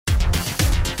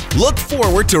Look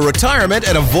forward to retirement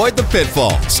and avoid the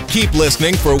pitfalls. Keep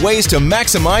listening for ways to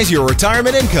maximize your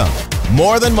retirement income.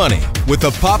 More Than Money with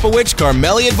the Popowich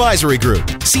Carmeli Advisory Group,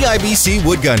 CIBC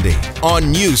Wood Gundy,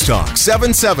 on News Talk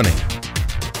 770.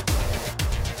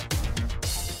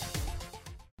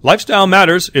 Lifestyle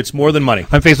matters. It's more than money.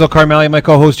 I'm Faisal Carmeli, my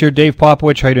co-host here, Dave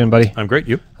Popowich. How you doing, buddy? I'm great.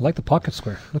 You? I like the pocket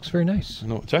square. Looks very nice.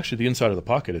 No, it's actually the inside of the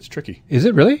pocket. It's tricky. Is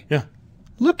it really? Yeah.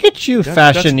 Look at you,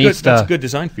 fashionista. That's a good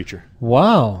design feature.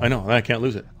 Wow. I know. I can't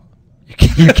lose it.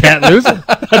 You can't lose it.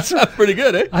 That's pretty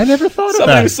good, eh? I never thought of that.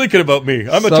 Somebody was thinking about me.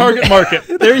 I'm a target market.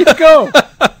 There you go.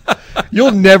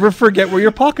 You'll never forget where your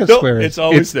pocket square is. It's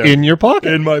always there. In your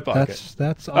pocket. In my pocket.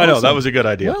 That's awesome. I know. That was a good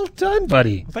idea. Well done,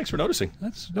 buddy. Well, thanks for noticing.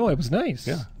 No, it was nice.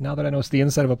 Yeah. Now that I know it's the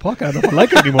inside of a pocket, I don't know if I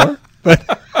like it anymore. But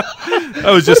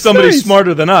that was just somebody nice.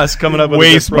 Smarter than us coming up with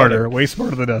way a good smarter, product. way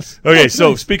smarter than us. Okay,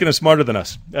 so speaking of smarter than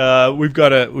us, we've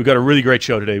got a really great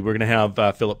show today. We're going to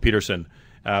have Philip Peterson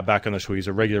back on the show. He's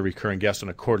a regular recurring guest on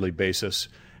a quarterly basis,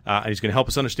 and he's going to help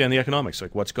us understand the economics,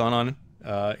 like what's gone on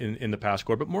in the past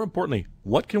quarter, but more importantly,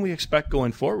 what can we expect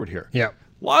going forward here? Yeah.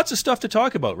 Lots of stuff to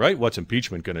talk about, right? What's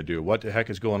impeachment going to do? What the heck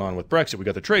is going on with Brexit? We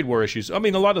got the trade war issues. I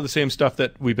mean, a lot of the same stuff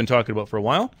that we've been talking about for a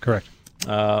while. Correct.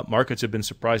 Markets have been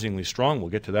surprisingly strong. We'll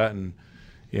get to that in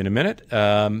a minute.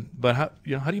 But how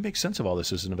do you make sense of all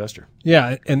this as an investor?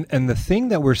 Yeah, and the thing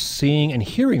that we're seeing and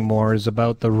hearing more is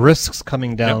about the risks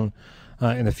coming down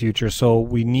in the future. So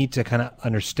we need to kind of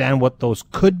understand what those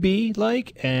could be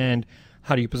like, and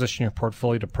how do you position your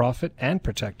portfolio to profit and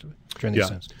protect during these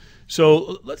times.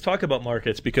 So let's talk about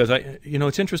markets, because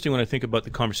it's interesting when I think about the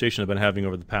conversation I've been having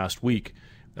over the past week.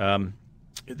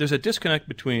 There's a disconnect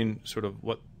between sort of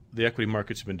what the equity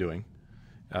markets have been doing,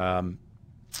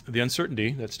 the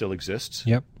uncertainty that still exists,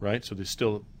 right? So there's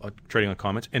still trading on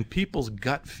comments, and people's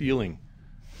gut feeling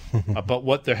about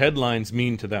what their headlines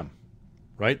mean to them,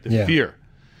 right? The fear.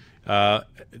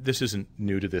 This isn't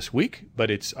new to this week,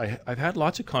 but I've had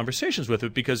lots of conversations with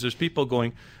it, because there's people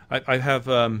going. I have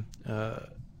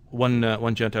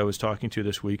one gent I was talking to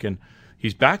this week, and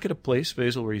he's back at a place,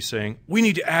 Faisal, where he's saying we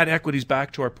need to add equities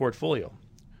back to our portfolio.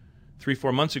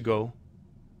 3-4 months ago,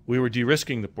 we were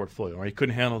de-risking the portfolio, or he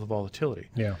couldn't handle the volatility.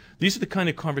 Yeah. These are the kind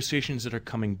of conversations that are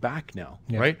coming back now,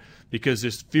 right? Because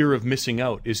this fear of missing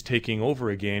out is taking over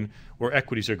again, where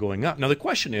equities are going up. Now the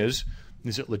question is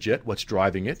it legit? What's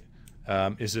driving it?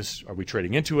 Are we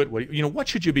trading into it? What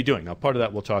should you be doing? Now, part of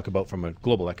that we'll talk about from a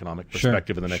global economic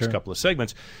perspective in the next couple of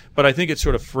segments. But I think it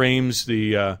sort of frames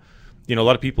the, a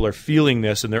lot of people are feeling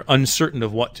this, and they're uncertain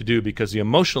of what to do, because the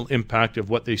emotional impact of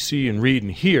what they see and read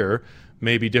and hear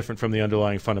may be different from the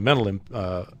underlying fundamental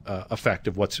effect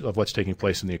of what's taking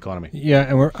place in the economy. Yeah,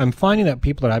 and I'm finding that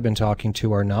people that I've been talking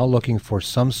to are now looking for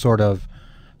some sort of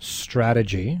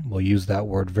strategy, we'll use that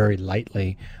word very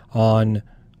lightly, on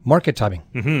market timing.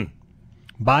 Mm-hmm.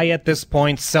 Buy at this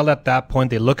point, sell at that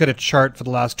point. They look at a chart for the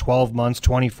last 12 months,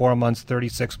 24 months,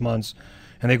 36 months,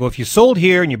 and they go, if you sold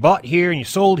here and you bought here and you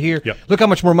sold here, look how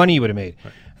much more money you would have made.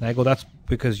 Right. And I go, that's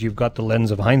because you've got the lens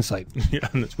of hindsight.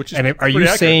 Which is and are you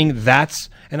accurate. saying that's,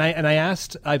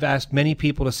 I've asked many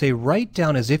people to say, write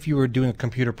down as if you were doing a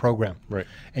computer program. Right.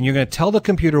 And you're going to tell the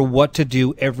computer what to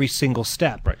do every single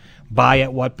step. Right. Buy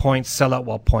at what point, sell at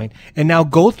what point, and now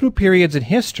go through periods in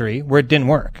history where it didn't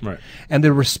work. Right. And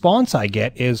the response I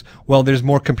get is, well, there's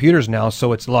more computers now,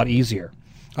 so it's a lot easier.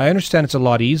 I understand it's a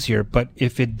lot easier, but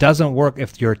if it doesn't work,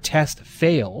 if your test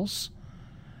fails,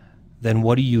 then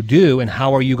what do you do, and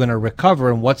how are you going to recover,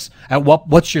 and what's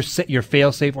your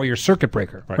fail safe or your circuit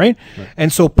breaker, right?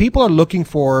 And so people are looking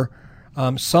for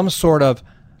some sort of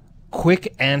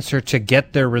quick answer to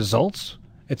get their results.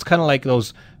 It's kind of like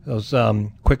those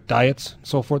quick diets and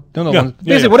so forth.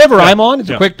 Basically, whatever I'm on, it's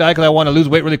a quick diet because I want to lose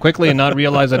weight really quickly and not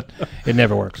realize that it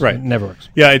never works. Right. It never works.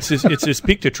 Yeah, it's this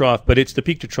peak to trough, but it's the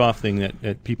peak to trough thing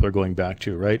that people are going back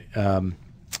to, right?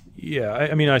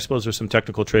 I suppose there's some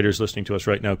technical traders listening to us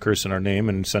right now cursing our name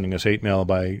and sending us hate mail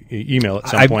by email at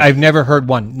some point. I've never heard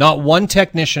one. Not one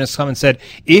technician has come and said,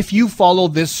 if you follow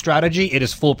this strategy, it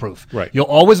is foolproof. Right. You'll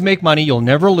always make money. You'll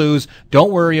never lose.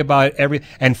 Don't worry about it.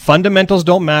 And fundamentals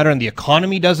don't matter, and the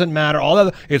economy doesn't matter.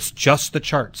 It's just the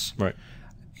charts. Right.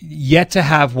 Yet to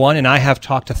have one, and I have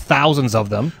talked to thousands of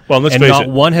them, and not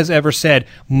one has ever said,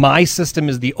 my system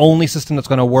is the only system that's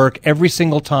going to work every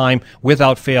single time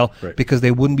without fail, because they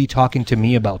wouldn't be talking to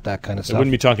me about that kind of stuff. They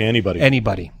wouldn't be talking to anybody.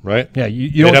 Anybody. Right? Yeah.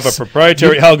 You'd have a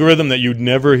proprietary algorithm that you'd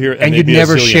never hear. And you'd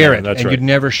never share it. That's and you'd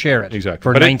never share it. Exactly.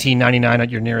 For $19.99 at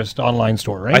your nearest online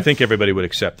store, right? I think everybody would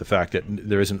accept the fact that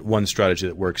there isn't one strategy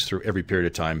that works through every period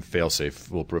of time, fail-safe,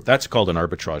 foolproof. That's called an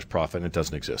arbitrage profit, and it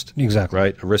doesn't exist. Exactly.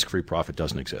 Right? A risk-free profit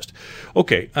doesn't exist. exist.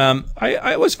 Okay,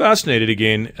 I was fascinated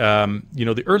again.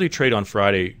 The early trade on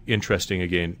Friday, interesting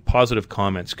again. Positive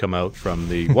comments come out from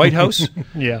the White House,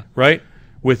 Yeah. right,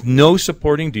 with no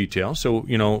supporting detail. So,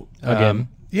 Again.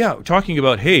 talking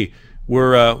about, hey,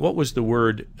 we're, what was the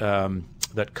word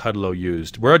that Kudlow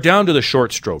used? We're down to the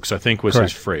short strokes, I think was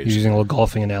Correct. his phrase. He's using a little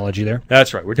golfing analogy there.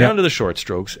 That's right. We're down to the short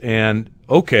strokes, and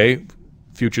okay,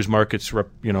 futures markets,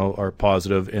 are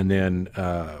positive, and then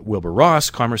Wilbur Ross,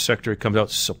 Commerce Secretary, comes out,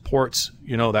 supports,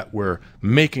 that we're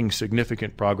making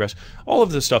significant progress. All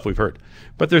of the stuff we've heard,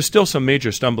 but there's still some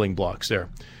major stumbling blocks there.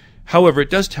 However, it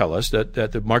does tell us that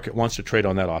the market wants to trade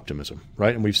on that optimism,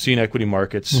 right? And we've seen equity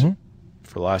markets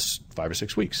for the last 5 or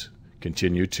 6 weeks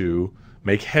continue to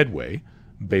make headway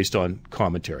based on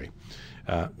commentary.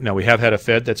 Now, we have had a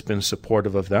Fed that's been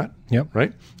supportive of that,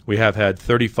 right? We have had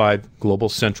 35 global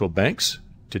central banks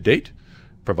to date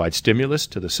provide stimulus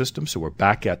to the system, so we're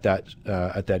back at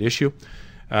that issue.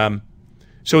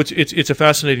 So it's a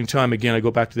fascinating time. Again, I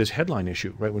go back to this headline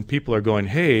issue, right? When people are going,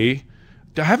 hey,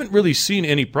 I haven't really seen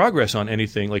any progress on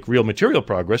anything like real material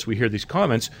progress. We hear these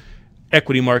comments.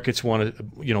 Equity markets want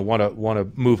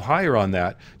to move higher on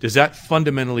that. Does that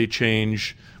fundamentally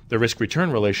change the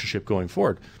risk-return relationship going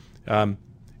forward?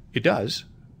 It does,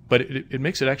 but it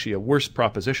makes it actually a worse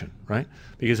proposition, right?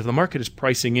 Because if the market is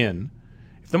pricing in,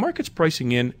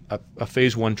 a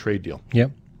phase one trade deal,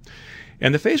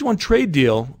 and the phase one trade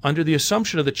deal under the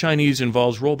assumption of the Chinese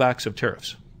involves rollbacks of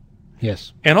tariffs,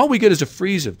 Yes. and all we get is a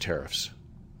freeze of tariffs,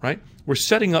 right? We're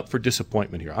setting up for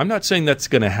disappointment here. I'm not saying that's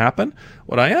going to happen.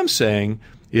 What I am saying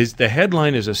is the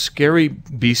headline is a scary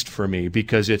beast for me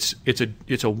because it's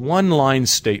a one-line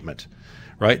statement,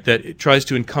 right, that it tries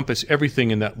to encompass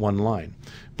everything in that one line.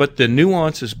 But the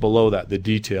nuances below that, the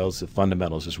details, the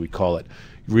fundamentals, as we call it,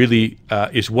 really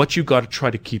is what you got to try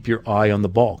to keep your eye on the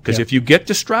ball. Because if you get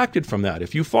distracted from that,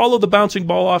 if you follow the bouncing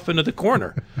ball off into the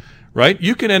corner, right,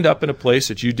 you can end up in a place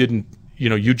that you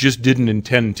just didn't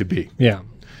intend to be. Yeah.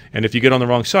 And if you get on the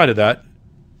wrong side of that,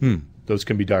 those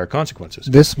can be dire consequences.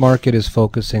 This market is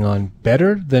focusing on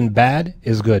better than bad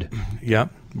is good. Yeah,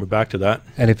 we're back to that.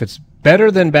 And if it's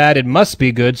better than bad, it must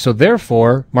be good. So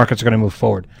therefore, markets are going to move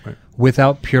forward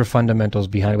without pure fundamentals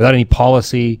behind it, without any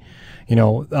policy. I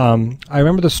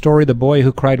remember the story, the boy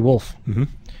who cried wolf. Mm-hmm.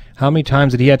 How many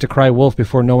times did he have to cry wolf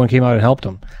before no one came out and helped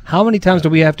him? How many times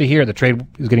do we have to hear the trade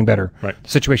is getting better, the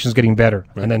situation is getting better,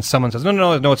 and then someone says,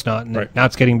 no, it's not, and now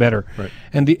it's getting better. Right.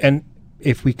 And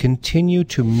if we continue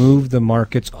to move the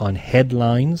markets on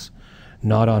headlines,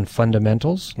 not on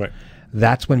fundamentals,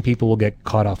 that's when people will get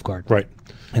caught off guard. Right.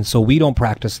 And so we don't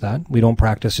practice that. We don't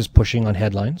practice just pushing on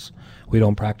headlines. We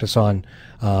don't practice on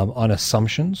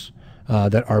assumptions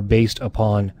that are based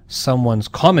upon someone's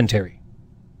commentary.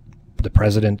 The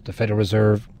president, the Federal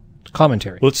Reserve,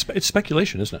 commentary. Well, it's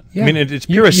speculation, isn't it? Yeah. I mean, it's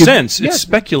pure sense. It's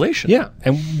speculation. Yeah,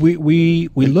 and we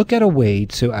look at a way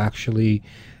to actually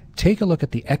take a look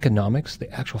at the economics,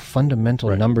 the actual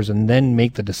fundamental numbers, and then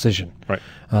make the decision. Right.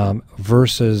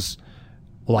 Versus,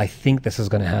 well, I think this is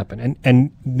going to happen.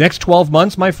 And next 12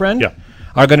 months, my friend,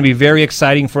 are going to be very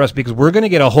exciting for us because we're going to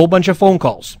get a whole bunch of phone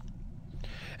calls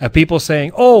of people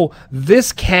saying, oh,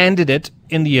 this candidate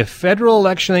in the federal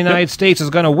election in the United States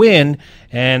is going to win,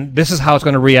 and this is how it's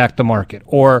going to react the market.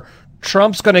 Or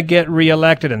Trump's going to get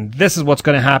reelected, and this is what's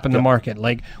going to happen in the market.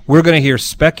 Like, we're going to hear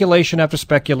speculation after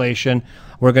speculation.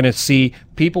 We're going to see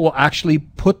people will actually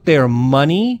put their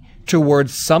money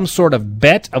towards some sort of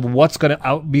bet of what's going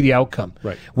to be the outcome.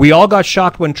 Right. We all got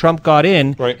shocked when Trump got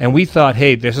in, Right. and we thought,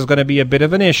 hey, this is going to be a bit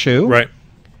of an issue. Right.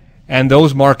 And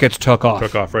those markets took off.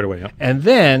 Took off right away, And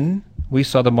then we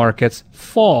saw the markets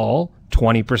fall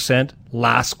 20%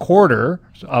 last quarter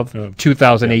of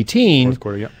 2018. Fourth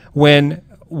quarter,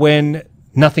 when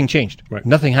nothing changed. Right.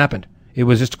 Nothing happened. It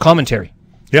was just commentary.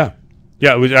 Yeah.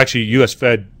 Yeah, it was actually U.S.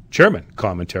 Fed chairman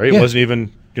commentary. It wasn't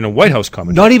even, White House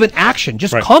commentary. Not even action,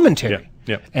 just commentary.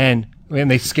 Yeah. And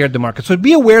they scared the market. So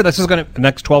be aware this is going to, the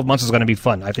next 12 months is going to be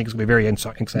fun. I think it's going to be very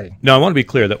exciting. Now, I want to be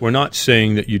clear that we're not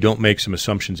saying that you don't make some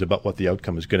assumptions about what the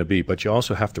outcome is going to be, but you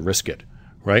also have to risk it,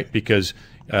 right? Because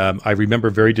I remember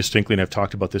very distinctly, and I've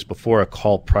talked about this before, a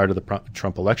call prior to the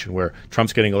Trump election where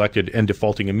Trump's getting elected and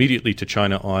defaulting immediately to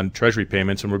China on treasury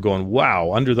payments, and we're going,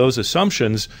 wow, under those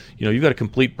assumptions, you've got a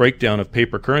complete breakdown of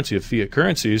paper currency, of fiat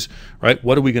currencies, right?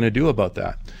 What are we going to do about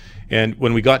that? And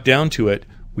when we got down to it,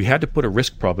 we had to put a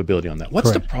risk probability on that.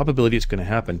 What's the probability it's going to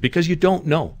happen? Because you don't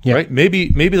know, right? Maybe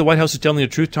the White House is telling the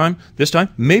truth this time.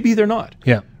 Maybe they're not.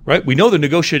 Yeah. Right? We know they're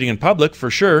negotiating in public for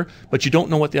sure, but you don't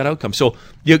know what that outcome. So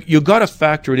you got to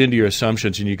factor it into your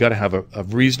assumptions, and you got to have a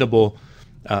reasonable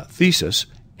thesis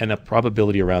and a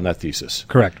probability around that thesis.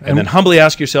 Correct. And then humbly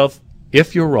ask yourself,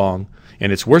 if you're wrong,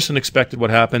 and it's worse than expected,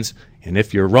 what happens? And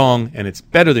if you're wrong and it's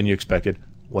better than you expected,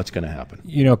 what's going to happen?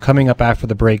 You know, coming up after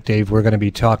the break, Dave, we're going to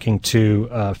be talking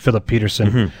to Philip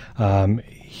Peterson.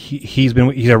 He's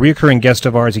a recurring guest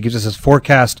of ours. He gives us his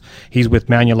forecast. He's with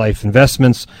Manulife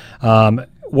Investments.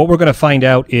 What we're going to find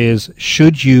out is,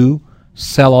 should you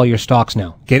sell all your stocks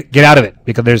now? Get out of it,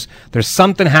 because there's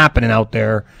something happening out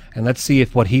there, and let's see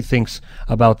what he thinks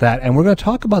about that. And we're going to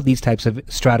talk about these types of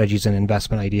strategies and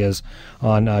investment ideas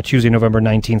on Tuesday, November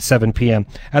 19th, 7 p.m.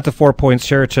 at the 4 Points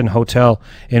Sheraton Hotel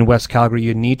in West Calgary.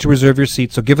 You need to reserve your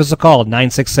seat, so give us a call,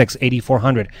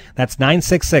 966-8400. That's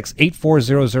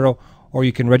 966-8400, or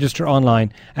you can register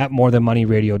online at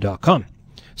morethanmoneyradio.com.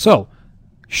 So,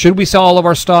 should we sell all of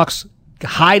our stocks?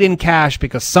 Hide in cash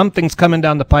because something's coming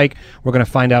down the pike? We're going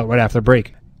to find out right after the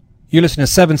break. You're listening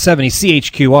to 770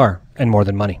 CHQR and More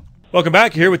Than Money. Welcome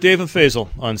back. Here with Dave and Faisal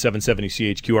on 770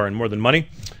 CHQR and More Than Money.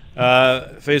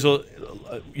 Faisal,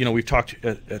 we've talked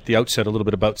at the outset a little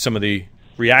bit about some of the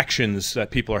reactions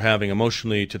that people are having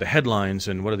emotionally to the headlines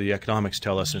and what do the economics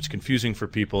tell us, and it's confusing for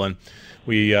people. And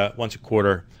we, once a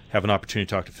quarter, have an opportunity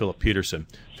to talk to Philip Peterson.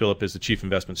 Philip is the Chief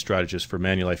Investment Strategist for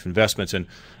Manulife Investments, and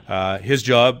his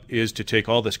job is to take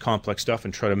all this complex stuff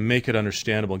and try to make it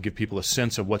understandable and give people a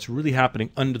sense of what's really happening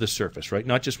under the surface, right?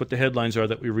 Not just what the headlines are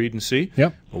that we read and see,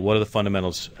 but what do the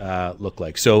fundamentals look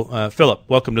like. So, Philip,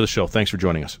 welcome to the show. Thanks for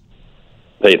joining us.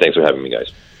 Hey, thanks for having me,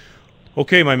 guys.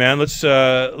 Okay, my man. Let's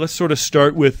sort of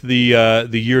start with the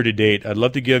year to date. I'd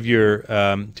love to give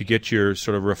get your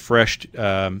sort of refreshed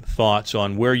thoughts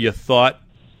on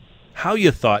how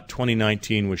you thought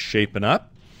 2019 was shaping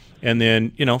up, and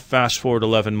then fast forward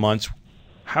 11 months,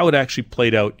 how it actually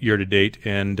played out year to date,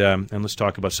 and let's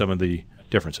talk about some of the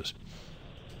differences.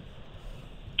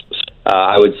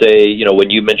 I would say, when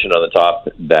you mentioned on the top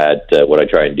that what I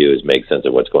try and do is make sense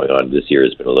of what's going on, this year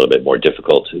has been a little bit more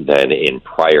difficult than in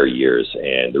prior years,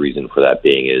 and the reason for that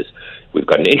being is we've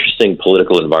got an interesting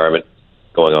political environment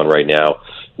going on right now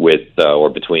with or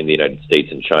between the United States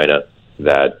and China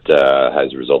that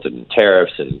has resulted in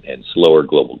tariffs and slower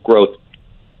global growth.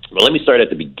 But let me start at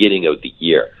the beginning of the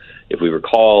year. If we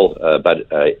recall, about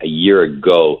a year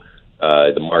ago,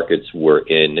 the markets were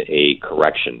in a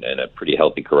correction, and a pretty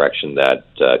healthy correction that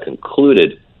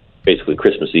concluded basically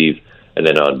Christmas Eve, and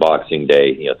then on Boxing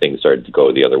Day, things started to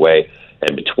go the other way.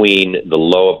 And between the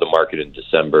low of the market in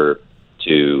December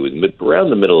to around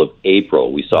the middle of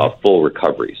April, we saw a full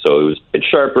recovery. So it was a bit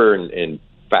sharper and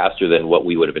faster than what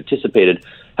we would have anticipated.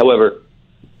 However,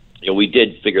 we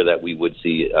did figure that we would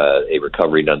see a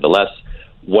recovery nonetheless.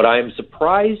 What I'm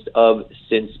surprised of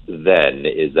since then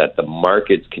is that the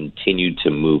markets continue to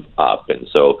move up. And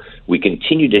so we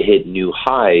continue to hit new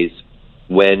highs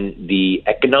when the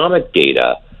economic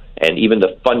data and even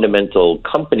the fundamental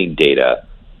company data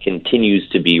continues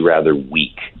to be rather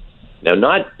weak. Now,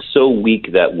 not so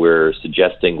weak that we're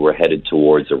suggesting we're headed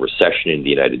towards a recession in the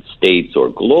United States or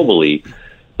globally,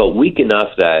 but weak enough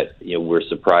that we're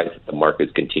surprised that the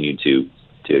markets continue to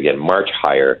again march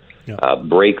higher,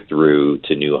 break through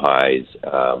to new highs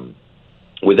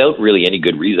without really any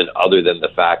good reason other than the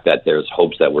fact that there's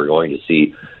hopes that we're going to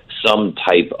see some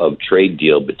type of trade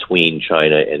deal between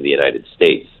China and the United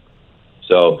States.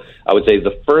 So I would say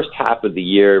the first half of the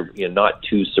year, not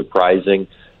too surprising.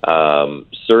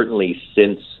 Certainly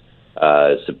since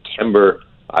September,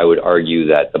 I would argue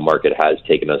that the market has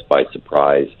taken us by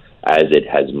surprise as it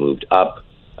has moved up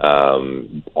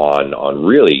on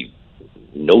really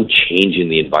no change in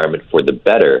the environment for the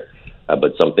better,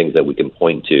 but some things that we can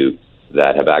point to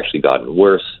that have actually gotten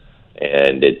worse.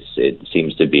 And it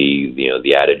seems to be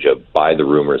the adage of buy the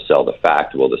rumor, sell the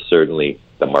fact. Well, certainly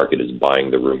the market is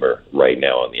buying the rumor right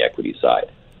now on the equity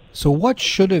side. So what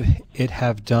should it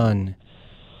have done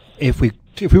if we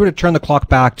were to turn the clock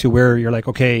back to where you're like,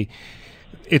 okay,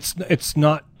 it's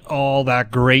not all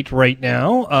that great right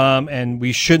now, and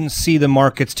we shouldn't see the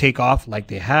markets take off like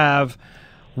they have?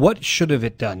 What should have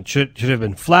it done? Should it have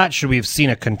been flat? Should we have seen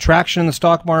a contraction in the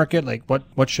stock market? Like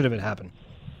what should have it happened?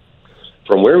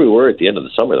 From where we were at the end of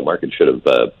the summer, the market should have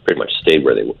pretty much stayed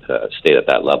where they stayed at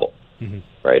that level,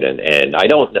 right? And I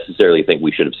don't necessarily think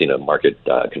we should have seen a market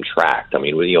contract. I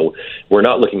mean, we're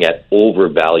not looking at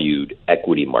overvalued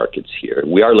equity markets here.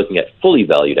 We are looking at fully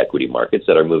valued equity markets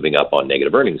that are moving up on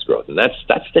negative earnings growth, and that's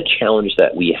the challenge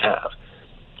that we have.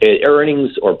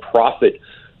 Earnings or profit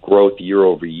growth year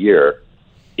over year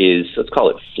is, let's call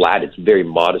it flat. It's very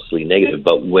modestly negative,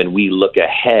 but when we look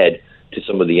ahead to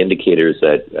some of the indicators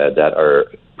that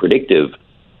are predictive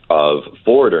of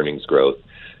forward earnings growth,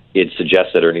 it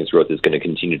suggests that earnings growth is going to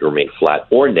continue to remain flat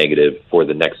or negative for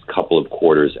the next couple of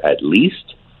quarters at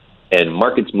least. And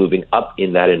markets moving up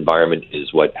in that environment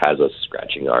is what has us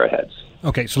scratching our heads.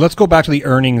 Okay, so let's go back to the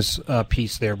earnings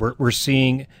piece there. We're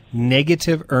seeing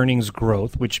negative earnings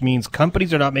growth, which means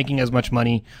companies are not making as much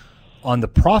money on the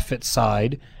profit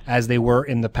side as they were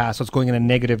in the past. So it's going in a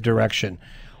negative direction.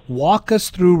 Walk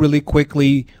us through really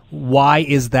quickly, why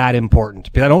is that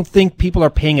important? Because I don't think people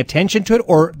are paying attention to it,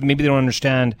 or maybe they don't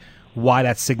understand why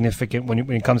that's significant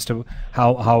when it comes to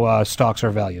how stocks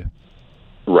are valued.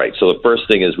 Right. So the first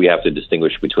thing is we have to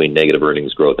distinguish between negative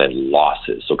earnings growth and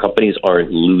losses. So companies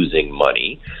aren't losing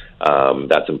money.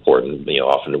 That's important.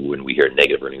 Often when we hear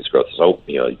negative earnings growth,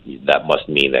 that must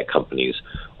mean that companies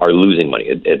are losing money.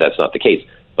 That's not the case.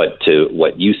 But to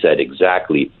what you said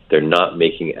exactly, they're not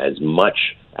making as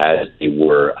much as they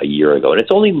were a year ago. And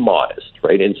it's only modest,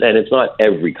 right? And it's not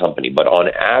every company. But on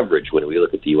average, when we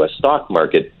look at the U.S. stock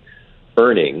market,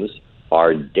 earnings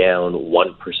are down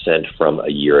 1% from a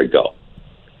year ago.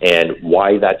 And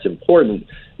why that's important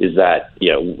is that,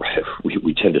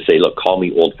 we tend to say, look, call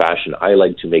me old-fashioned. I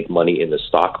like to make money in the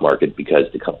stock market because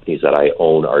the companies that I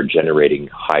own are generating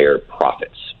higher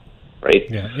profits, right?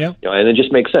 Yeah. And it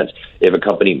just makes sense. If a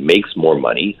company makes more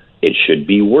money, it should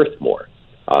be worth more.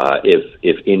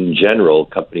 If in general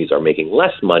companies are making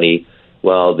less money,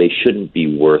 well, they shouldn't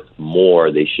be worth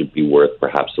more. They should be worth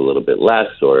perhaps a little bit less,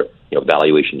 or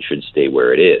valuation should stay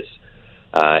where it is.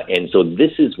 And so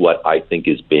this is what I think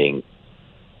is being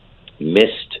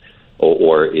missed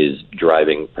or is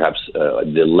driving perhaps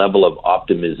the level of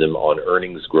optimism on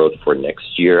earnings growth for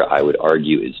next year, I would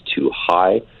argue, is too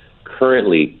high.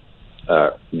 Currently,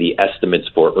 the estimates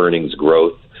for earnings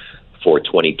growth for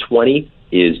 2020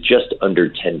 is just under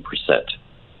 10%.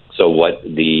 So what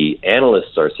the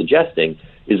analysts are suggesting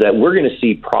is that we're going to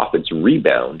see profits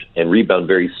rebound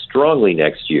very strongly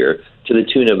next year to the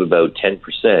tune of about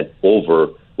 10% over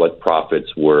what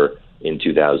profits were in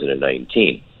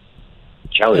 2019. The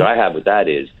challenge I have with that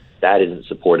is that isn't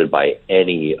supported by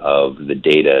any of the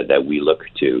data that we look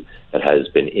to that has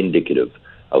been indicative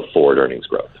of forward earnings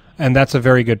growth. And that's a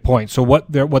very good point. So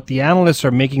what the analysts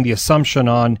are making the assumption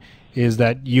on is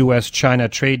that U.S.-China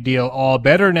trade deal all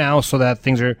better now, so that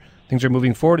things are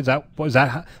moving forward. Is that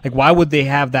like, why would they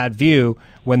have that view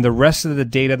when the rest of the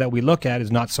data that we look at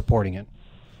is not supporting it?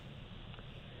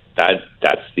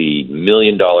 That's the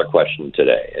million-dollar question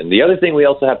today. And the other thing we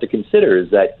also have to consider is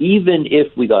that even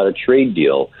if we got a trade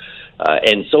deal,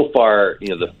 and so far,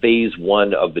 the phase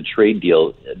one of the trade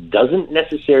deal doesn't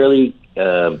necessarily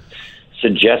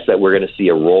suggest that we're going to see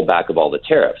a rollback of all the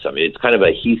tariffs. I mean, it's kind of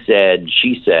a he said,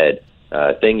 she said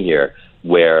thing here,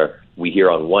 where we hear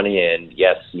on one hand,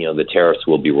 yes, the tariffs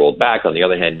will be rolled back. On the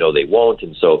other hand, no, they won't.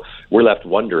 And so we're left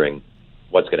wondering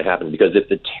what's going to happen, because if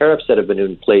the tariffs that have been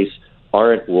in place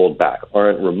aren't rolled back,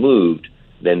 aren't removed,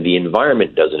 then the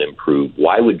environment doesn't improve.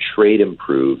 Why would trade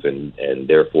improve? And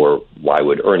therefore, why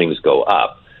would earnings go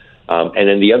up? And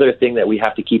then the other thing that we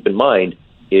have to keep in mind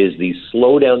is the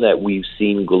slowdown that we've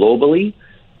seen globally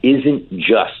isn't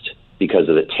just because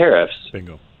of the tariffs.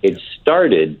 Bingo. It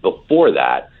started before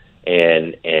that.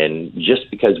 And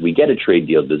just because we get a trade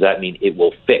deal, does that mean it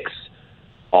will fix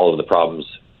all of the problems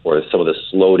or some of the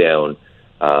slowdown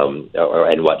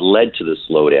and what led to the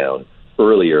slowdown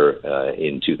earlier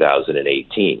in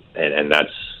 2018? And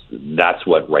that's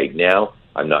what right now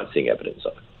I'm not seeing evidence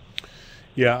of.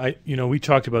 Yeah, we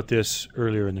talked about this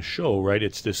earlier in the show, right?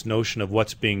 It's this notion of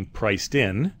what's being priced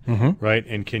in, right?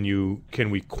 And can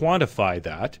we quantify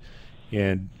that?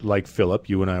 And like Philip,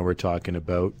 you and I were talking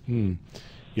about,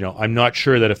 I'm not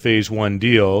sure that a phase one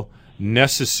deal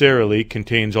necessarily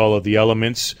contains all of the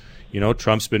elements.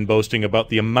 Trump's been boasting about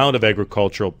the amount of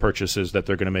agricultural purchases that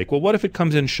they're going to make. Well, what if it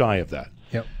comes in shy of that?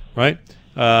 Yep. Right?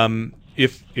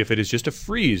 If it is just a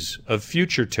freeze of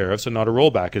future tariffs and not a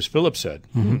rollback, as Philip said,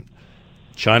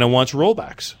 China wants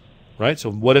rollbacks, right?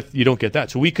 So what if you don't get that?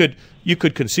 So you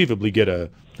could conceively get a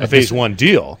phase one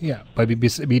deal. Yeah, but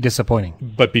be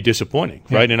disappointing. But be disappointing,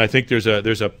 right? And I think there's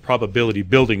a probability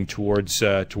building towards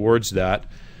that.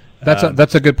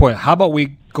 That's a good point. How about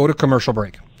we go to commercial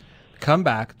break? Come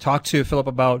back, talk to Philip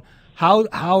about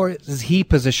how is he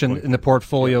positioned in the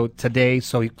portfolio today,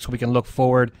 so we can look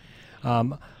forward.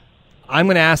 I'm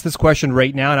going to ask this question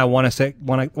right now, and I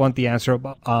want the answer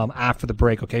after the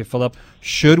break. Okay, Philip,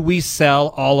 should we sell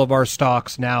all of our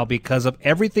stocks now because of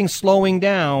everything slowing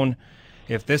down?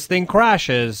 If this thing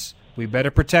crashes, we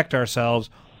better protect ourselves.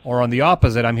 Or on the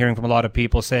opposite, I'm hearing from a lot of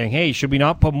people saying, hey, should we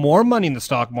not put more money in the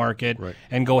stock market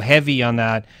and go heavy on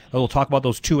that? We'll talk about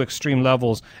those two extreme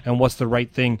levels and what's the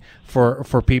right thing for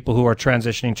people who are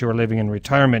transitioning to or living in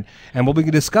retirement. And we'll be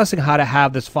discussing how to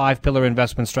have this 5-pillar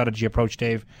investment strategy approach,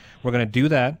 Dave. We're going to do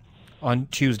that on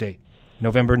Tuesday,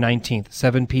 November 19th,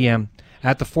 7 p.m.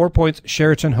 at the 4 Points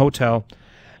Sheraton Hotel.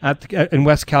 in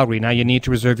West Calgary. Now you need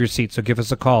to reserve your seat, so give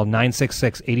us a call,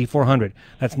 966-8400.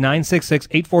 That's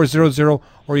 966-8400,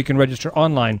 or you can register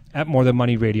online at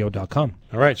morethanmoneyradio.com.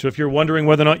 All right, so if you're wondering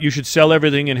whether or not you should sell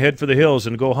everything and head for the hills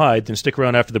and go hide, then stick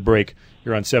around after the break.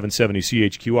 You're on 770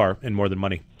 CHQR and More Than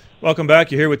Money. Welcome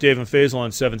back. You're here with Dave and Faisal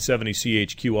on 770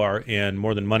 CHQR and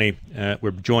More Than Money. We're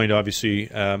joined, obviously,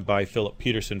 by Philip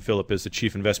Peterson. Philip is the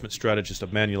Chief Investment Strategist of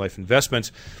Manulife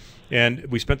Investments. And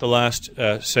we spent the last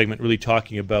segment really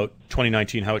talking about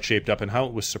 2019, how it shaped up and how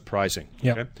it was surprising.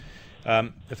 Yeah. Okay?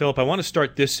 Philip, I want to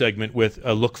start this segment with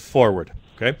a look forward.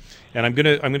 Okay, and I'm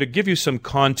gonna give you some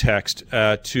context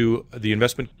to the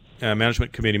Investment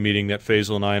Management Committee meeting that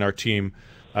Faisal and I and our team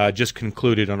just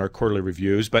concluded on our quarterly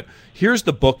reviews. But here's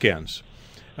the bookends.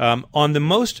 On the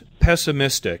most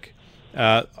pessimistic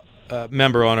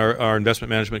member on our Investment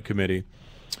Management Committee,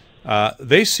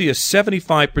 they see a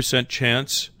 75%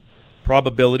 chance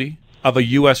probability of a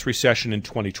U.S. recession in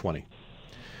 2020.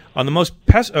 On the most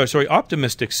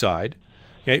optimistic side,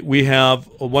 okay, we have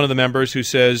one of the members who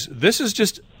says this is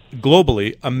just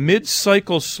globally a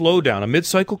mid-cycle slowdown, a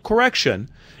mid-cycle correction,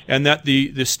 and that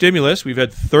the stimulus, we've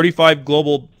had 35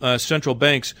 global central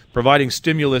banks providing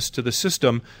stimulus to the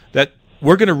system, that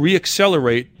we're going to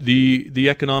reaccelerate the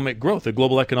economic growth, the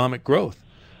global economic growth.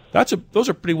 Those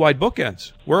are pretty wide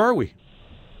bookends. Where are we?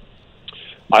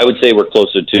 I would say we're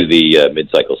closer to the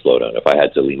mid-cycle slowdown, if I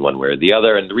had to lean one way or the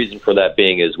other. And the reason for that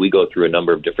being is we go through a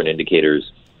number of different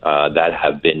indicators that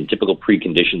have been typical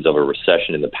preconditions of a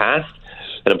recession in the past.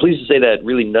 And I'm pleased to say that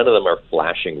really none of them are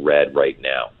flashing red right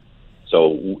now.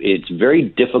 So it's very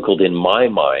difficult in my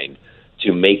mind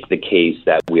to make the case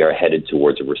that we are headed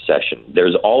towards a recession.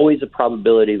 There's always a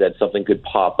probability that something could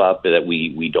pop up that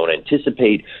we don't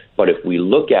anticipate. But if we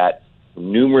look at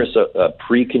numerous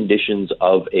preconditions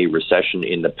of a recession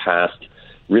in the past,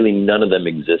 really none of them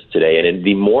exist today. And in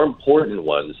the more important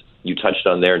ones, you touched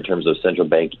on there in terms of central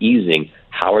bank easing,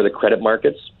 how are the credit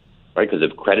markets? Right, because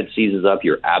if credit seizes up,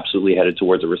 you're absolutely headed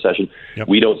towards a recession. Yep.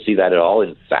 We don't see that at all.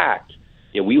 In fact,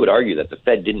 we would argue that the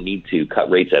Fed didn't need to cut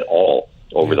rates at all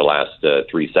over the last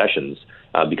 3 sessions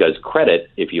because credit,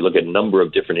 if you look at a number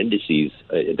of different indices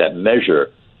that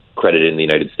measure credit in the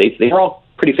United States, they are all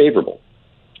pretty favorable.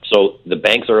 So the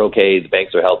banks are okay, the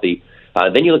banks are healthy.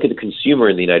 Then you look at the consumer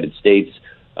in the United States,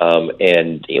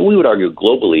 and we would argue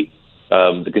globally,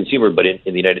 the consumer, but in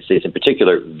the United States in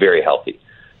particular, very healthy.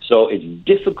 So it's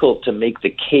difficult to make the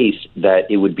case that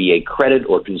it would be a credit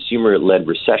or consumer-led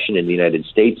recession in the United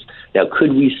States. Now,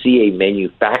 could we see a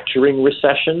manufacturing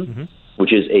recession,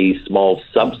 which is a small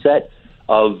subset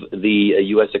of the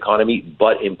U.S. economy,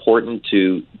 but important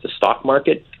to the stock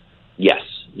market? Yes.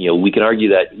 We can argue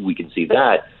that we can see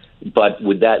that, but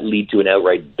would that lead to an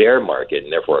outright bear market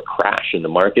and therefore a crash in the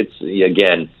markets?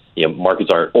 Again,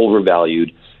 markets aren't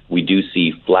overvalued. We do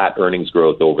see flat earnings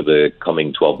growth over the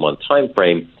coming 12-month time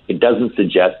frame. It doesn't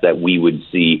suggest that we would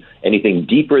see anything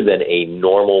deeper than a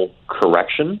normal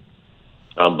correction.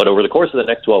 But over the course of the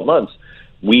next 12 months,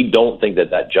 we don't think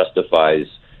that justifies,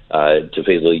 to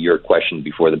Faisal, your question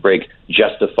before the break,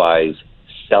 justifies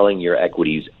selling your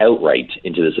equities outright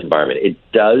into this environment. It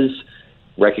does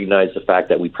recognize the fact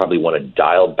that we probably want to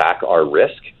dial back our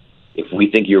risk. If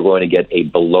we think you're going to get a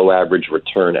below-average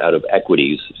return out of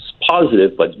equities,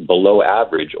 positive but below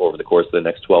average over the course of the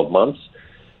next 12 months,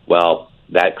 well,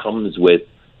 that comes with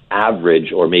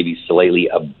average or maybe slightly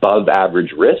above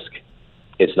average risk.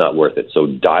 It's not worth it. So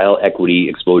dial equity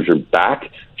exposure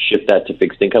back, shift that to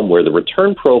fixed income, where the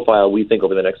return profile we think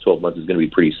over the next 12 months is going to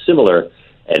be pretty similar,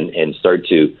 and start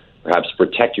to perhaps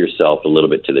protect yourself a little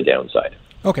bit to the downside.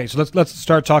 Okay, so let's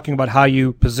start talking about how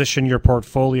you position your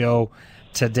portfolio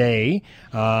today.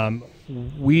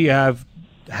 We have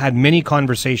had many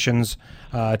conversations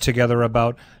together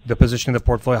about the positioning of the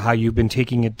portfolio, how you've been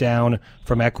taking it down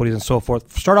from equities and so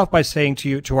forth. Start off by saying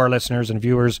to our listeners and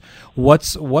viewers,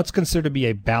 what's considered to be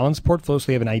a balanced portfolio, so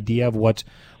they have an idea of what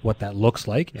that looks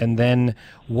like, and then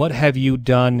what have you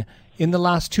done in the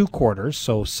last 2 quarters,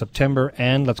 so September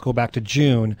and let's go back to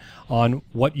June, on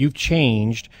what you've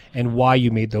changed and why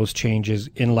you made those changes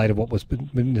in light of what was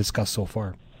been discussed so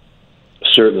far.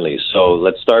 Certainly. So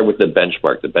let's start with the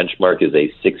benchmark. The benchmark is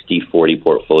a 60-40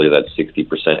 portfolio. That's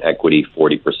 60% equity,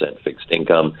 40% fixed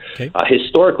income. Okay.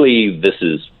 Historically, this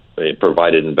has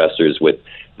provided investors with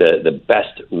the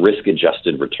best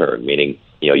risk-adjusted return, meaning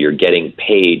you're getting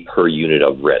paid per unit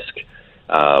of risk.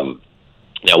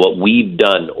 Now, what we've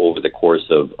done over the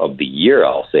course of the year,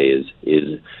 I'll say,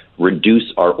 is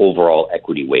reduce our overall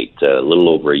equity weight. A little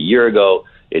over a year ago,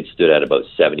 it stood at about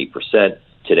 70%.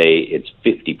 Today, it's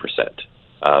 50%.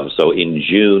 So in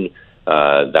June,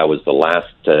 That was the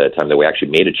last time that we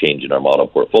actually made a change in our model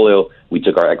portfolio. We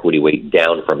took our equity weight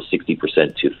down from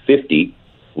 60% to 50%.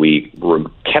 We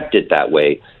kept it that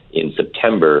way in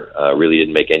September, really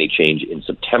didn't make any change in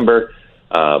September.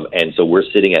 And so we're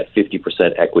sitting at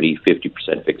 50% equity,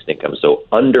 50% fixed income. So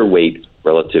underweight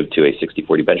relative to a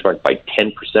 60-40 benchmark by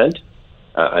 10%.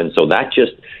 And so that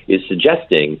just is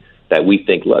suggesting that we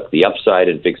think, look, the upside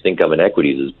in fixed income and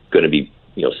equities is going to be,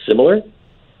 similar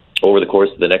over the course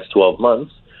of the next 12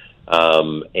 months.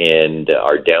 And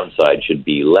our downside should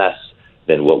be less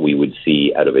than what we would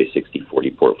see out of a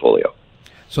 60-40 portfolio.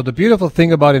 So the beautiful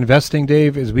thing about investing,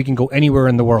 Dave, is we can go anywhere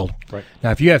in the world. Right.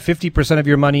 Now, if you have 50% of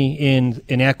your money in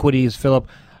equities, Philip,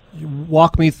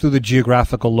 walk me through the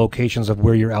geographical locations of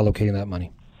where you're allocating that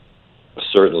money.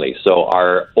 Certainly. So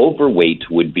our overweight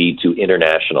would be to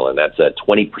international, and that's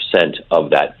 20% of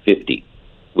that 50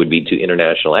 would be to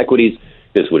international equities.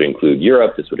 This would include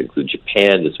Europe. This would include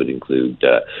Japan. This would include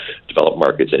developed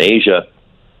markets in Asia.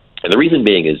 And the reason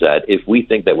being is that if we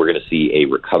think that we're going to see a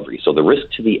recovery, so the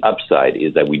risk to the upside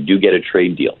is that we do get a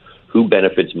trade deal. Who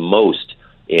benefits most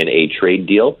in a trade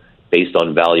deal based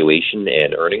on valuation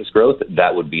and earnings growth?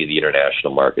 That would be the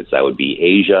international markets. That would be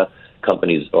Asia,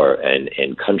 companies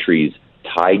and countries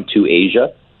tied to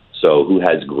Asia. So who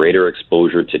has greater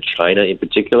exposure to China in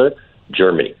particular?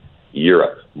 Germany,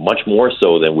 Europe, much more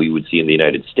so than we would see in the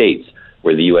United States,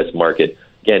 where the U.S. market,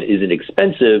 again, isn't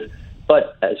expensive,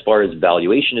 but as far as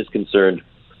valuation is concerned,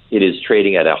 it is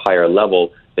trading at a higher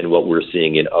level than what we're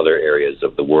seeing in other areas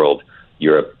of the world,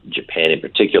 Europe, Japan in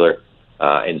particular.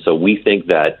 And so we think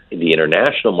that the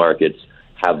international markets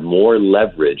have more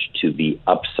leverage to the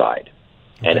upside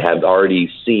and have already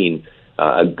seen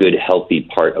a good, healthy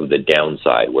part of the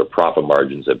downside where profit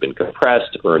margins have been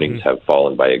compressed, earnings have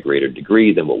fallen by a greater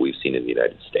degree than what we've seen in the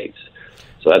United States.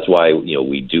 So that's why,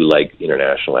 we do like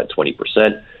international at 20%.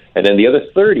 And then the other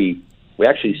 30%, we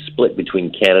actually split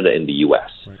between Canada and the U.S.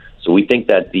 Right. So we think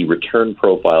that the return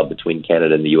profile between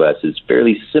Canada and the U.S. is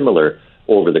fairly similar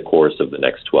over the course of the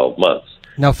next 12 months.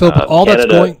 Now, Philip, Philip,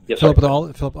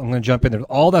 I'm going to jump in there.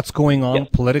 All that's going on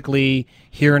politically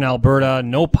here in Alberta,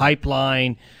 no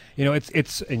pipeline.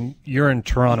 And you're in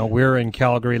Toronto. We're in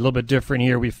Calgary. A little bit different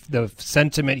here. The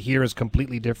sentiment here is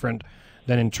completely different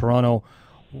than in Toronto.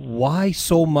 Why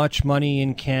so much money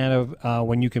in Canada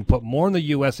when you can put more in the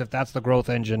U.S. if that's the growth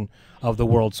engine of the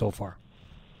world so far?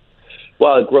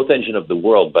 Well, a growth engine of the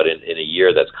world, but in a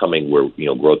year that's coming where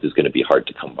growth is going to be hard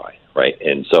to come by, right?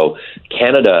 And so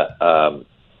Canada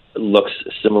looks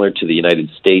similar to the United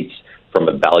States from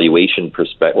a valuation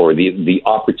perspective, or the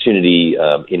opportunity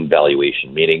in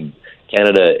valuation, meaning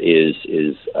Canada is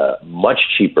much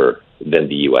cheaper than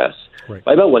the U.S. Right.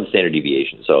 By about one standard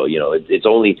deviation. So, it's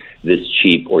only this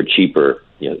cheap or cheaper,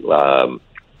 we're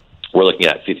looking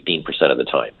at 15% of the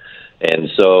time. And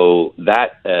so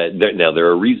that, there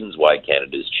are reasons why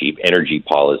Canada is cheap. Energy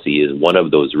policy is one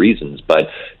of those reasons, but,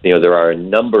 there are a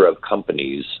number of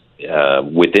companies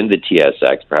within the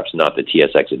TSX, perhaps not the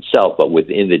TSX itself, but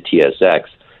within the TSX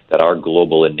that are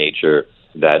global in nature,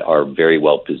 that are very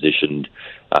well positioned,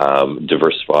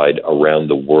 diversified around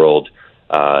the world,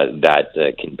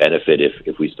 that can benefit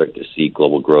if we start to see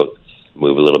global growth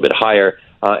move a little bit higher.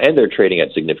 And they're trading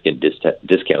at significant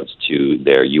discounts to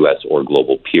their U.S. or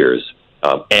global peers,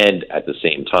 and at the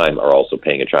same time are also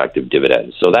paying attractive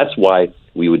dividends. So that's why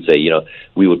we would say,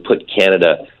 we would put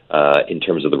Canada in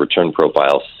terms of the return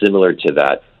profile similar to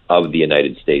that of the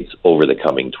United States over the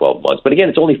coming 12 months. But again,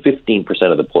 it's only 15%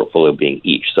 of the portfolio being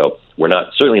each. So we're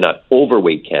certainly not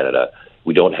overweight Canada.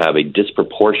 We don't have a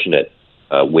disproportionate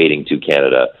weighting to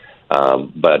Canada.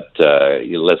 But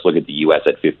let's look at the U.S.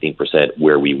 at 15%,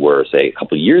 where we were, say, a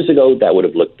couple of years ago. That would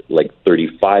have looked like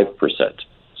 35%.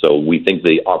 So we think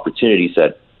the opportunity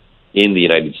set in the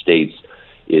United States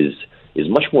is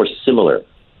much more similar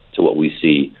to what we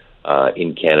see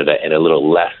in Canada, and a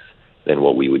little less than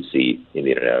what we would see in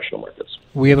the international markets.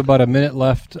 We have about a minute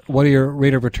left. What are your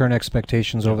rate of return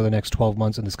expectations over the next 12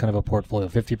 months in this kind of a portfolio?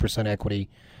 50% equity,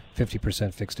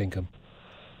 50% fixed income.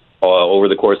 Over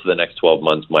the course of the next 12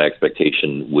 months, my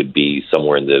expectation would be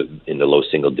somewhere in the low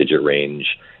single-digit range.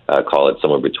 Call it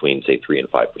somewhere between, say, 3%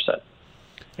 and 5%.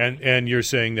 And you're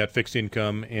saying that fixed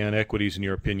income and equities, in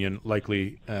your opinion,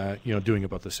 likely doing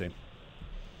about the same.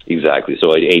 Exactly.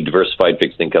 So a diversified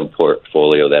fixed income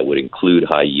portfolio that would include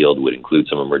high yield, would include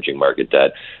some emerging market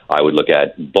debt. I would look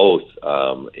at both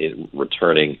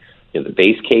returning. The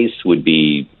base case would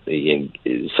be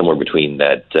somewhere between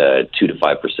that 2 to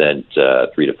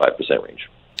 5%, 3 to 5% range.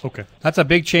 Okay. That's a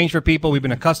big change for people. We've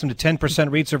been accustomed to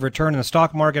 10% rates of return in the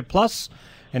stock market plus,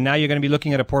 and now you're going to be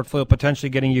looking at a portfolio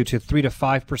potentially getting you to 3 to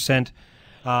 5%.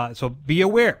 So be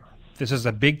aware. this is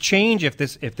a big change, if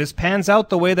this pans out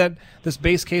the way that this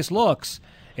base case looks,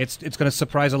 it's going to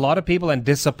surprise a lot of people and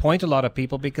disappoint a lot of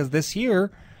people, because this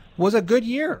year was a good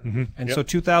year. And so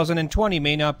 2020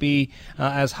 may not be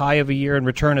as high of a year in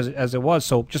return as it was.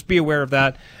 So just be aware of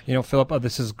that. Philip,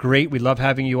 this is great. We love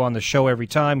having you on the show every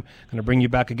time. Going to bring you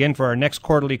back again for our next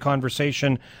quarterly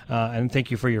conversation. And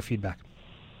thank you for your feedback.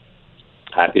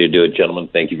 Happy to do it, gentlemen.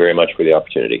 Thank you very much for the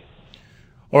opportunity.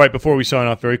 All right, before we sign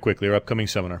off, very quickly, our upcoming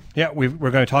seminar. Yeah, we're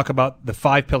going to talk about the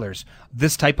 5 pillars,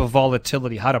 this type of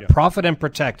volatility, how to profit and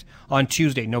protect, on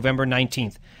Tuesday, November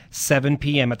 19th, 7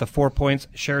 p.m. at the 4 Points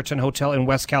Sheraton Hotel in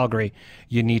West Calgary.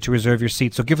 You need to reserve your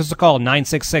seat. So give us a call,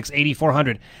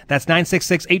 966-8400. That's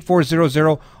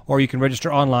 966-8400, or you can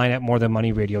register online at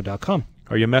morethanmoneyradio.com.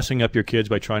 Are you messing up your kids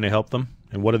by trying to help them?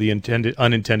 And what are the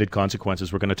unintended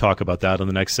consequences? We're going to talk about that on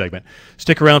the next segment.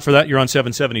 Stick around for that. You're on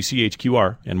 770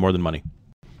 CHQR and More Than Money.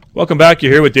 Welcome back.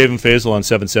 You're here with Dave and Faisal on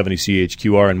 770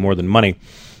 CHQR and More Than Money.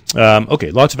 Okay,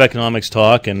 lots of economics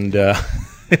talk, and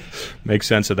makes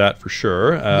sense of that for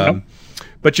sure.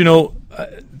 But,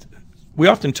 we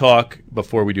often talk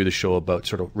before we do the show about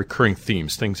sort of recurring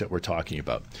themes, things that we're talking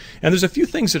about. And there's a few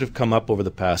things that have come up over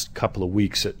the past couple of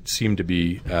weeks that seem to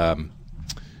be a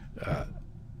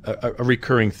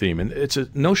recurring theme. And it's a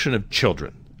notion of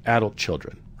children, adult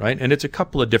children. Right? And it's a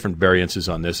couple of different variances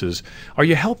on this. Are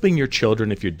you helping your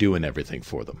children if you're doing everything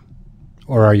for them?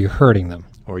 Or are you hurting them?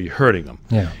 Or are you hurting them?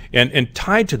 Yeah. And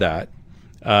tied to that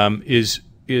is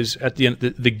at the end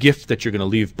the gift that you're going to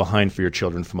leave behind for your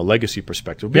children from a legacy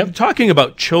perspective. We've been talking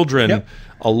about children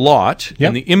a lot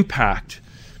and the impact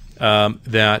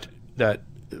that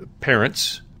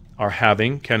parents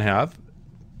can have,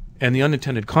 and the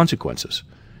unintended consequences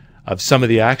of some of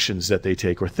the actions that they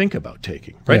take or think about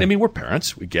taking, right? Yeah. I mean, we're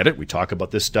parents. We get it. We talk about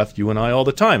this stuff, you and I, all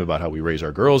the time, about how we raise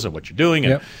our girls and what you're doing.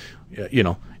 And,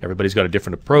 everybody's got a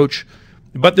different approach.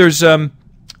 But there's some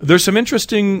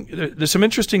interesting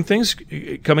things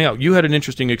coming out. You had an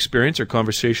interesting experience or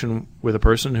conversation with a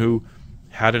person who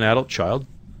had an adult child,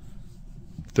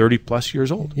 30-plus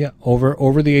years old. Yeah,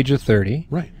 over the age of 30.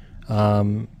 Right.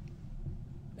 And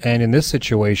in this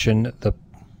situation, the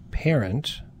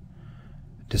parent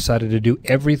decided to do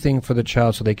everything for the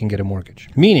child so they can get a mortgage.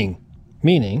 Meaning,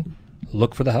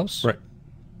 look for the house. Right.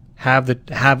 Have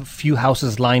a few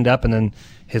houses lined up, and then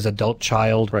his adult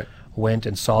child went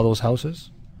and saw those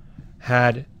houses.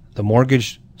 Had the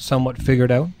mortgage somewhat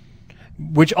figured out,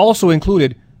 which also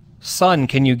included, son,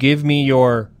 can you give me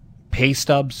your pay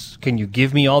stubs? Can you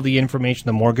give me all the information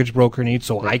the mortgage broker needs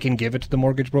so I can give it to the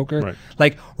mortgage broker? Right.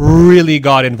 Like, really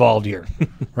got involved here,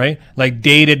 right? Like,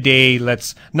 day to day,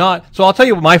 So I'll tell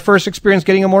you my first experience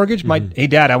getting a mortgage. Hey,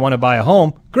 Dad, I want to buy a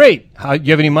home. Great. Do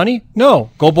you have any money? No.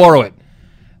 Go borrow it.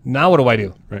 Now what do I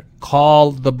do? Right.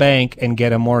 Call the bank and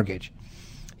get a mortgage.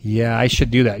 Yeah, I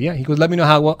should do that. Yeah. He goes, let me know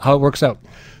how it works out.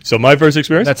 So my first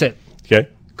experience? That's it. Okay.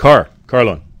 Car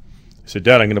loan. I said,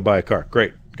 Dad, I'm going to buy a car.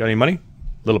 Great. Got any money?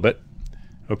 A little bit.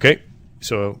 Okay,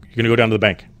 so you're going to go down to the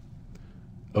bank.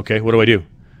 Okay, what do I do?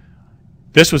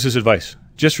 This was his advice.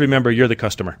 Just remember, you're the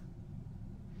customer.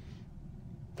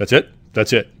 That's it? I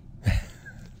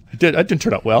didn't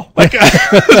turn out well. Like,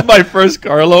 it was my first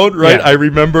car loan, right? Yeah. I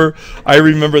remember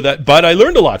that, but I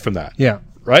learned a lot from that. Yeah.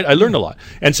 Right? I learned a lot.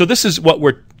 And so this is what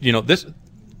this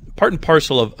part and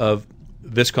parcel of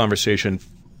this conversation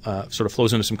sort of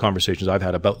flows into some conversations I've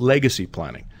had about legacy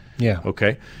planning. Yeah.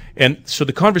 Okay. And so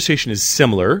the conversation is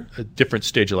similar, a different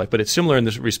stage of life, but it's similar in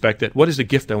this respect that what is the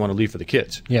gift I want to leave for the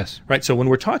kids? Yes. Right. So when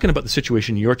we're talking about the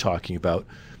situation you're talking about,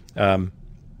 I don't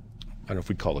know if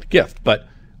we'd call it a gift, but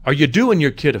are you doing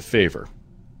your kid a favor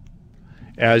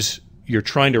as you're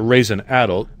trying to raise an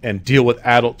adult and deal with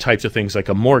adult types of things like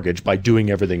a mortgage by doing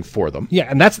everything for them? Yeah,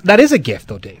 and that is a gift,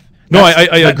 though, Dave. No,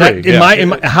 I agree.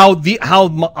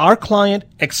 How our client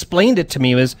explained it to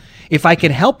me was, if I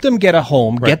can help them get a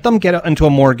home, get into a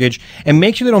mortgage, and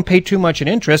make sure they don't pay too much in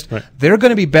interest, they're going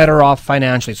to be better off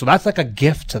financially. So that's like a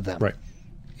gift to them. Right.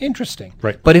 Interesting.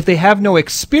 Right. But if they have no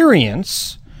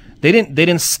experience, they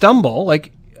didn't stumble.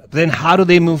 Like, then how do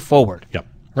they move forward? Yep.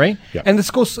 Right. Yep. And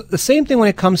this goes the same thing when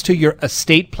it comes to your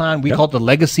estate plan. We call it the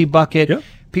legacy bucket. Yep.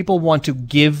 People want to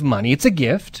give money. It's a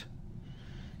gift.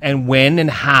 And when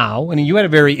and how. And you had a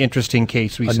very interesting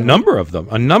case recently. A number of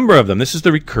them. This is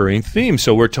the recurring theme.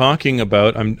 So we're talking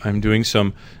about, I'm doing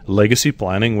some legacy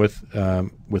planning with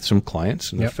some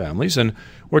clients and their families, and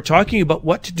we're talking about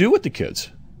what to do with the kids.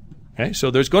 Okay,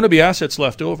 so there's going to be assets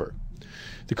left over.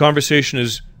 The conversation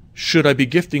is, should I be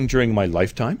gifting during my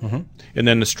lifetime? Mm-hmm. And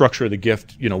then the structure of the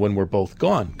gift, when we're both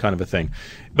gone, kind of a thing.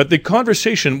 But the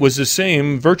conversation was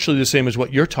virtually the same as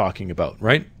what you're talking about,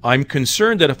 right? I'm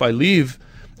concerned that if I leave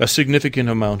a significant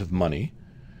amount of money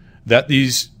that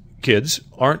these kids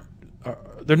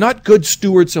they're not good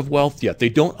stewards of wealth yet. They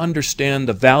don't understand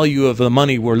the value of the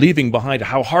money we're leaving behind,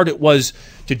 how hard it was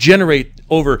to generate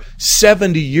over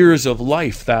 70 years of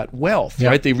life, that wealth,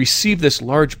 right? They receive this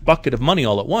large bucket of money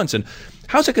all at once, and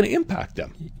how's it going to impact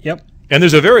them? Yep. And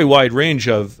there's a very wide range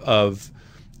of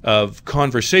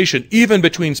conversation, even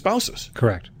between spouses.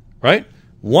 Correct. Right?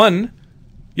 One,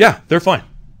 they're fine.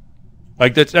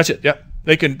 Like that's it. Yeah,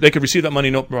 they can receive that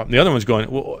money, no problem. The other one's going,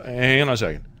 well, hang on a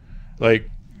second. Like,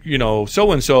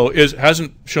 so and so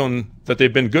hasn't shown that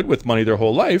they've been good with money their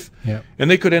whole life,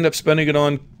 and they could end up spending it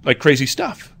on like crazy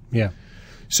stuff. Yeah.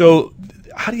 So,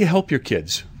 how do you help your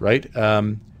kids, right?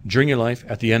 During your life,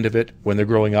 at the end of it, when they're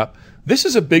growing up, this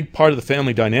is a big part of the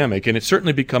family dynamic, and it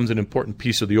certainly becomes an important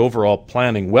piece of the overall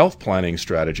wealth planning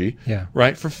strategy,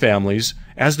 right, for families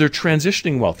as they're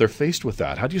transitioning wealth. They're faced with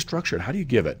that. How do you structure it? How do you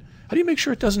give it? How do you make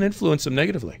sure it doesn't influence them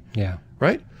negatively? Yeah.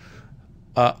 Right?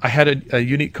 I had a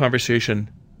unique conversation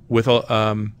with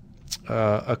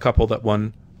a couple that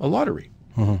won a lottery.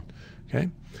 Okay,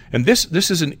 and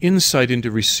this is an insight into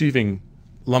receiving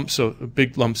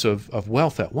big lumps of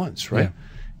wealth at once, right?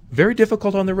 Very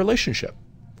difficult on their relationship,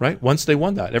 right? Once they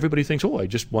won that, everybody thinks, oh, I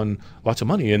just won lots of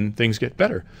money and things get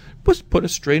better. Put a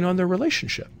strain on their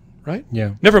relationship, right?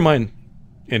 Yeah. Never mind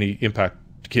any impact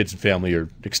to kids and family or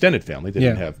extended family. They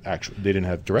didn't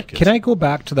have direct kids. Can I go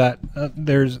back to that?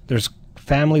 There's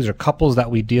families or couples that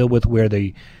we deal with where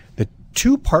the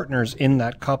two partners in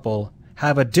that couple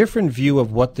have a different view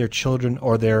of what their children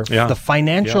or the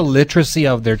financial literacy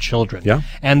of their children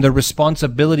and the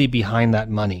responsibility behind that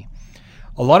money.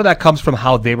 A lot of that comes from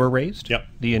how they were raised,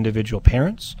 the individual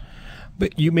parents.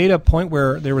 But you made a point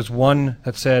where there was one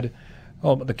that said,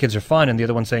 oh, the kids are fine, and the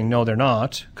other one saying, no, they're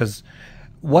not. Because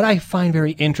what I find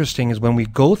very interesting is when we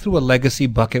go through a legacy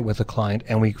bucket with a client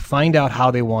and we find out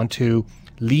how they want to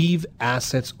leave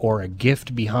assets or a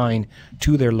gift behind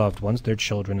to their loved ones, their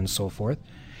children and so forth.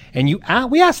 And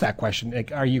we ask that question,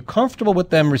 like, are you comfortable with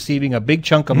them receiving a big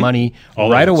chunk of money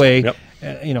right away?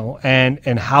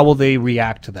 And how will they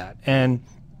react to that? And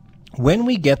when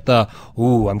we get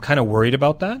I'm kind of worried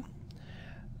about that,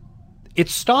 it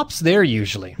stops there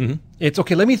usually. It's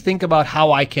okay, let me think about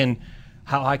how I can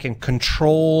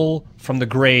control from the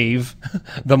grave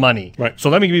the money. Right. So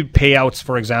let me give you payouts,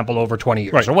 for example, over 20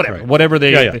 years or whatever. Right. Whatever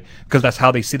because that's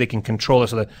how they see they can control it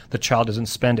so that the child doesn't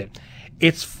spend it.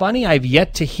 It's funny, I've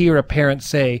yet to hear a parent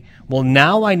say, well,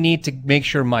 now I need to make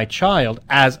sure my child,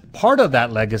 as part of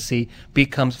that legacy,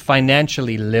 becomes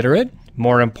financially literate,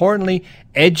 more importantly,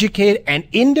 educated and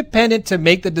independent to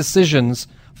make the decisions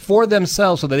for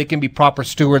themselves so that they can be proper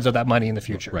stewards of that money in the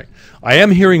future. Right. I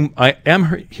am hearing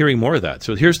more of that.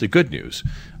 So here's the good news.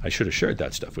 I should have shared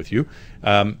that stuff with you.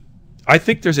 I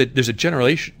think there's a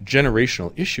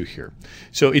generational issue here.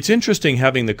 So it's interesting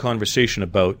having the conversation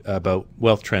about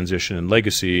wealth transition and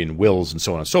legacy and wills and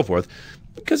so on and so forth,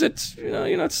 because it's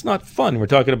it's not fun. We're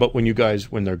talking about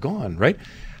when they're gone, right?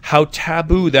 How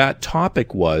taboo that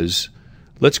topic was.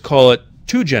 Let's call it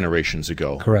 2 generations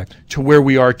ago. Correct. To where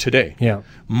we are today. Yeah.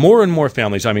 More and more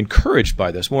families, I'm encouraged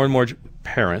by this, more and more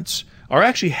parents are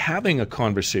actually having a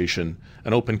conversation,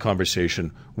 an open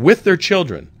conversation with their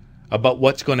children about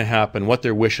what's going to happen, what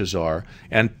their wishes are.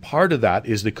 And part of that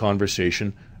is the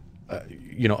conversation,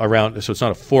 around, so it's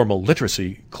not a formal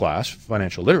literacy class,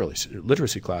 financial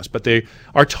literacy class, but they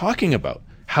are talking about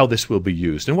how this will be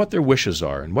used and what their wishes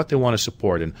are and what they want to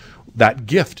support and that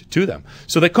gift to them.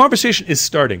 So the conversation is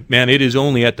starting. Man, it is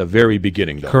only at the very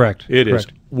beginning, though. Correct. It is.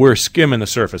 We're skimming the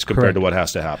surface compared to what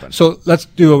has to happen. So let's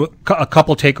do a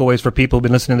couple takeaways for people who've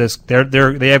been listening to this.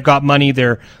 They have got money.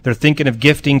 They're thinking of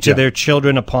gifting to their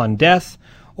children upon death,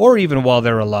 or even while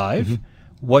they're alive.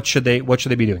 Mm-hmm. What should they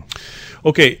be doing?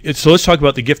 Okay, so let's talk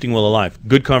about the gifting while alive.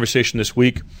 Good conversation this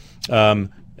week.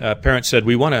 Parents said,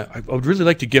 I would really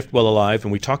like to gift while alive,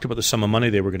 and we talked about the sum of money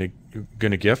they were going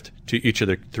to gift to each of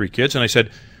their 3 kids, and I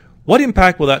said, what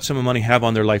impact will that sum of money have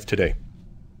on their life today?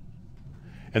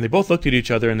 And they both looked at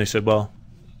each other and they said, well,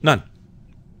 none.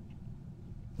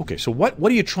 Okay, so what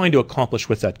are you trying to accomplish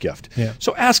with that gift? Yeah.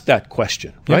 So ask that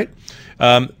question, right?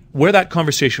 Where that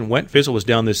conversation went, Faisal was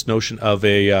down this notion of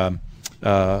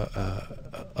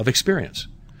of experience.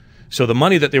 So the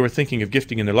money that they were thinking of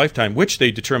gifting in their lifetime, which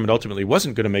they determined ultimately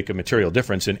wasn't going to make a material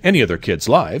difference in any of their kids'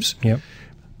 lives,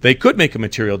 they could make a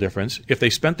material difference if they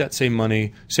spent that same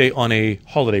money, say, on a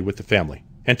holiday with the family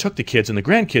and took the kids and the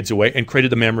grandkids away and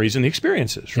created the memories and the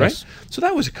experiences, right? Yes. So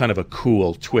that was kind of a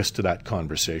cool twist to that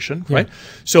conversation, right?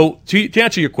 So to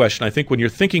answer your question, I think when you're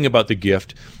thinking about the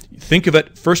gift, think of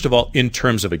it, first of all, in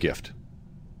terms of a gift.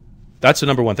 That's the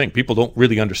number one thing. People don't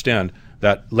really understand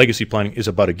that legacy planning is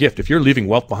about a gift. If you're leaving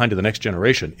wealth behind to the next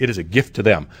generation, it is a gift to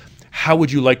them. How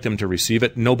would you like them to receive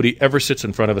it? Nobody ever sits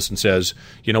in front of us and says,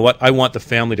 you know what, I want the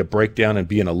family to break down and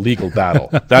be in a legal battle.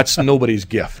 That's nobody's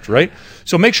gift, right?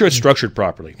 So make sure it's structured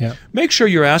properly. Yeah. Make sure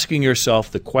you're asking yourself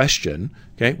the question,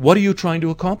 okay, what are you trying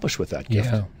to accomplish with that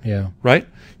gift? Yeah. Right?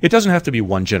 It doesn't have to be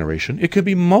one generation. It could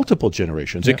be multiple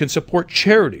generations. It can support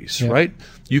charities, right?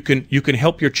 You can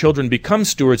help your children become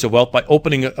stewards of wealth by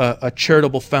opening a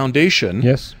charitable foundation.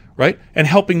 Yes. Right? And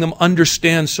helping them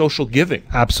understand social giving.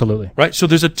 Absolutely. Right? So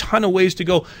there's a ton of ways to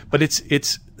go, but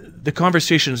it's the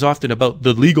conversation is often about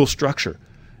the legal structure,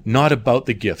 not about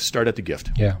the gift. Start at the gift.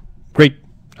 Yeah. Great.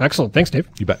 Excellent. Thanks, Dave.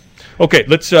 You bet. Okay,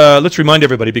 let's remind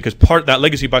everybody, because that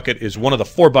legacy bucket is one of the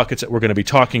 4 buckets that we're going to be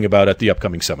talking about at the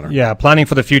upcoming seminar. Yeah, planning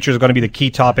for the future is going to be the key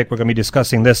topic. We're going to be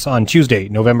discussing this on Tuesday,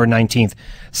 November 19th,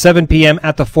 7 p.m.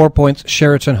 at the 4 Points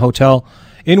Sheraton Hotel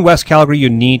in West Calgary. You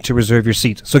need to reserve your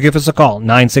seats. So give us a call,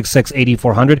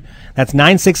 966-8400. That's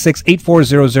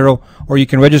 966-8400, or you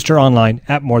can register online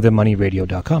at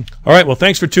morethanmoneyradio.com. All right, well,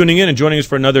 thanks for tuning in and joining us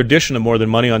for another edition of More Than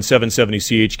Money on 770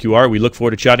 CHQR. We look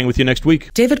forward to chatting with you next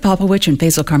week. David Popowich and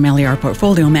Faisal Carmeli are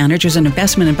portfolio managers and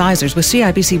investment advisors with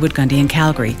CIBC Wood Gundy in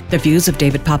Calgary. The views of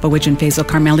David Popowich and Faisal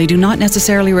Carmeli do not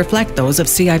necessarily reflect those of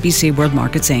CIBC World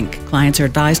Markets Inc. Clients are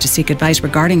advised to seek advice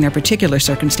regarding their particular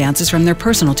circumstances from their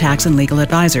personal tax and legal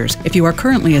advisors. If you are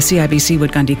currently a CIBC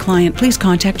Wood Gundy client, please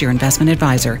contact your investment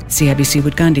advisor. CIBC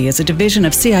Wood Gundy is a division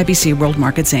of CIBC World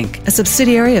Markets Inc., a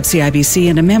subsidiary of CIBC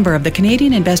and a member of the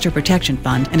Canadian Investor Protection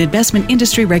Fund and Investment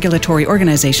Industry Regulatory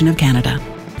Organization of Canada.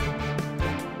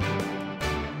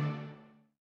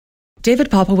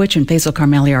 David Popowich and Faisal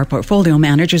Carmeli are portfolio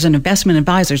managers and investment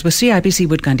advisors with CIBC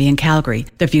Wood Gundy in Calgary.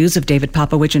 The views of David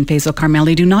Popowich and Faisal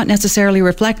Carmeli do not necessarily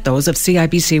reflect those of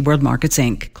CIBC World Markets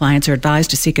Inc. Clients are advised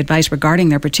to seek advice regarding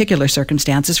their particular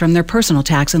circumstances from their personal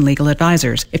tax and legal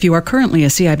advisors. If you are currently a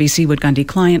CIBC Wood Gundy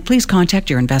client, please contact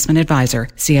your investment advisor.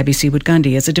 CIBC Wood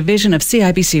Gundy is a division of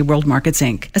CIBC World Markets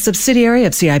Inc., a subsidiary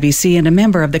of CIBC and a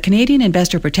member of the Canadian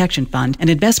Investor Protection Fund and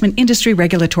Investment Industry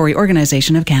Regulatory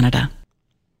Organization of Canada.